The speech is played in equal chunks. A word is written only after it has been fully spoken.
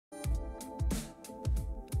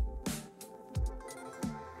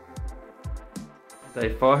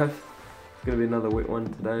Day 5. It's going to be another wet one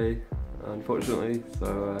today, unfortunately,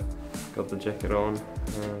 so got the jacket on.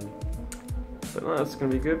 But no, it's going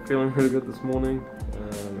to be good, feeling really good this morning.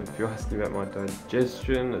 If you're asking about my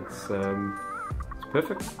digestion, it's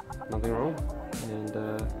perfect, nothing wrong. And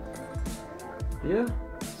yeah,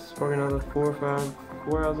 it's probably another 4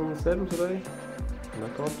 hours on the saddle today, no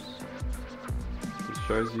cobs. Just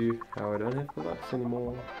shows you how I don't have the luck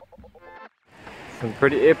anymore. Some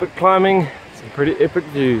pretty epic climbing, some pretty epic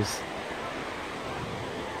views.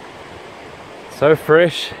 So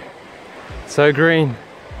fresh, so green.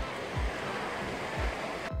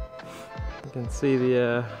 You can see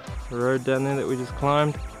the road down there that we just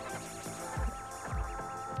climbed.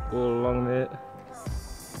 All along there.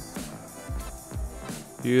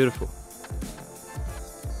 Beautiful.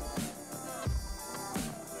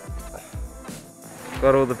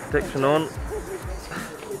 Got all the protection on.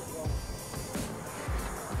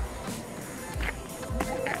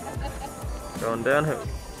 Going downhill.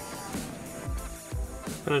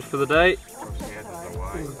 Finished for the day.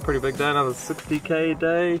 Pretty big day, another 60k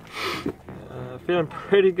day. Feeling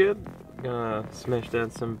pretty good. Gonna smash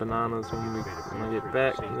down some bananas when I get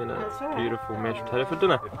back, and then a beautiful mashed potato for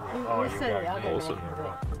dinner. Awesome.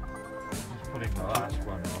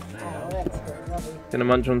 Gonna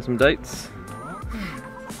munch on some dates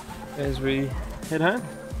as we head home.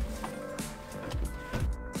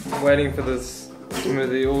 Waiting for this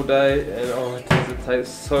smoothie all day, and oh, it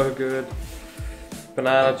tastes so good.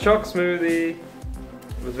 Banana choc smoothie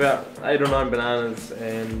with about 8 or 9 bananas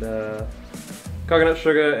and coconut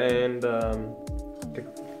sugar and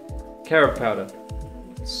carob powder.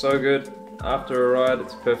 So good. After a ride,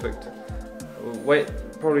 it's perfect. We'll wait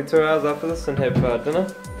probably 2 hours after this and have dinner.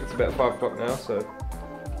 It's about 5 o'clock now, so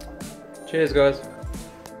cheers guys.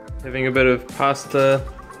 Having a bit of pasta,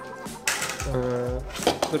 a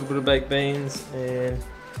little bit of baked beans, and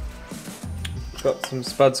got some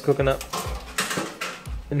spuds cooking up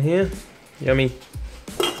in here. Yummy.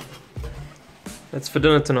 That's for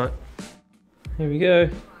dinner tonight. Here we go.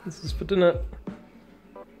 This is for dinner.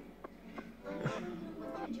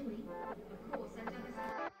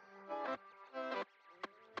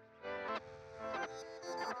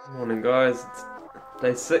 Morning guys, it's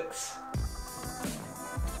day 6.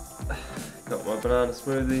 Got my banana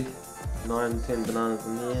smoothie, 9-10 bananas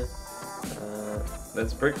in here.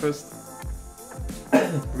 That's breakfast.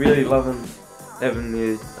 Really loving having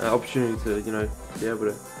the opportunity to, you know, be able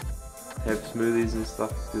to have smoothies and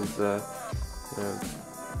stuff, because you know,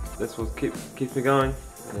 that's what keeps me going,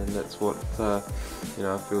 and that's what you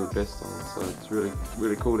know, I feel the best on. So it's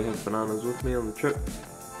really cool to have bananas with me on the trip.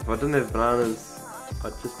 If I didn't have bananas,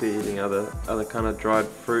 I'd just be eating other kind of dried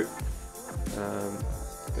fruit.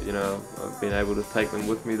 But you know, I've been able to take them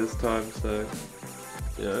with me this time, so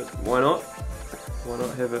you know, why not? Why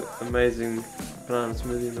not have an amazing banana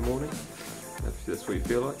smoothie in the morning? If that's what you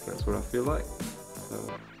feel like, that's what I feel like. So,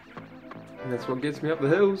 and that's what gets me up the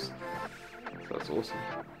hills. So it's awesome.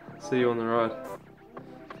 See you on the ride.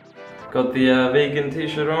 Got the vegan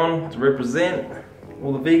t-shirt on to represent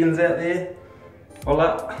all the vegans out there.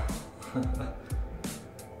 Hola.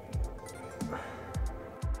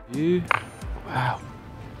 View. Wow.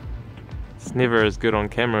 It's never as good on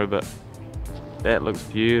camera, but that looks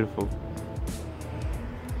beautiful.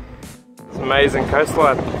 It's an amazing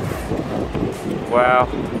coastline. Wow.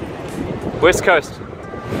 West Coast.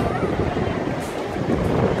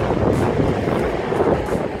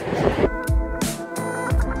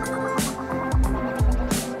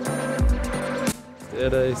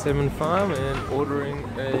 At a salmon farm and ordering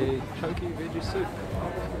a chunky veggie soup.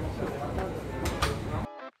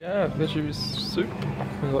 Yeah, veggie soup.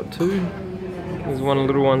 We got 2. There's one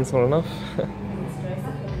little one's not enough.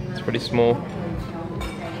 It's pretty small.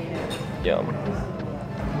 Yum. I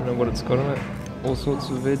don't know what it's got in it. All sorts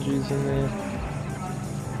of veggies in there.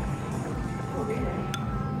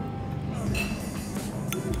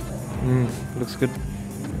 Looks good.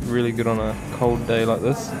 Really good on a cold day like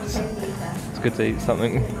this. It's good to eat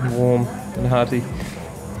something warm and hearty.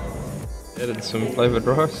 Added some flavoured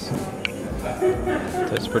rice.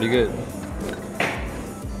 Tastes pretty good.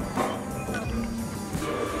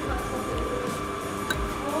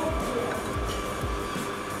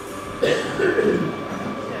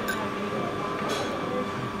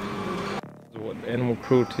 What animal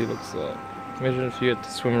cruelty looks like. Imagine if you had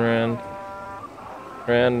to swim around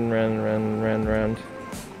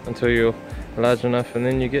until you're large enough, and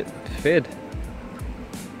then you get fed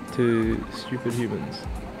to stupid humans.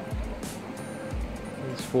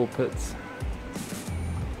 There's 4 pits.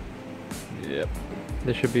 Yep,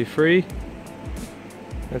 they should be free.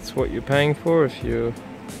 That's what you're paying for if you're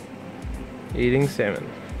eating salmon.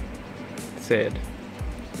 Sad.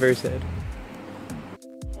 Very sad.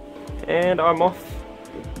 And I'm off.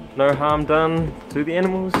 No harm done to the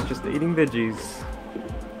animals, just eating veggies.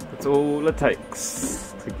 That's all it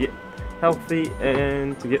takes to get healthy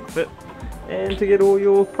and to get fit and to get all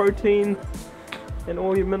your protein and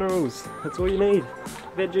all your minerals. That's all you need.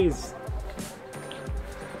 Veggies.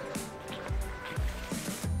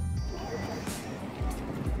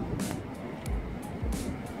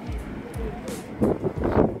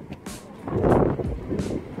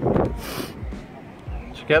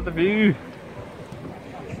 Check out the view.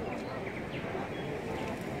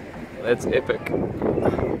 That's epic.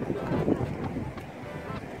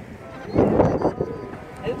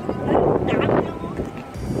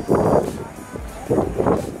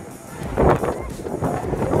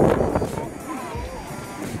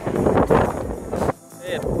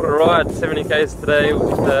 Yeah, what a ride, 70 k's today with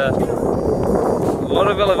a lot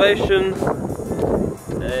of elevation,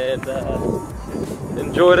 and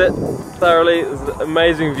enjoyed it thoroughly. There's an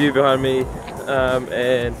amazing view behind me,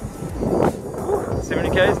 and 70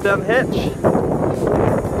 k's down the hatch.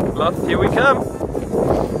 Last, here we come.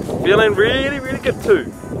 Feeling really, really good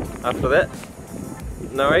too. After that,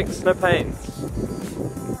 no aches, no pains.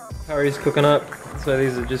 Curry's cooking up. So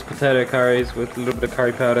these are just potato curries with a little bit of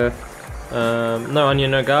curry powder. No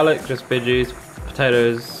onion, no garlic, just veggies,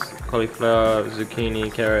 potatoes, cauliflower,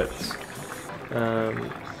 zucchini, carrots.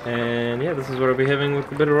 And yeah, this is what I'll be having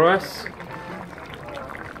with a bit of rice.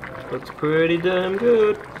 Looks pretty damn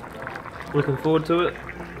good. Looking forward to it.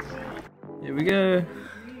 Here we go.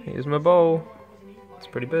 Here's my bowl. It's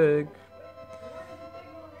pretty big.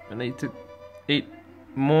 I need to eat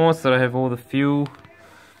more so that I have all the fuel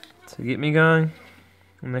to get me going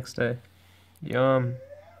the next day. Yum.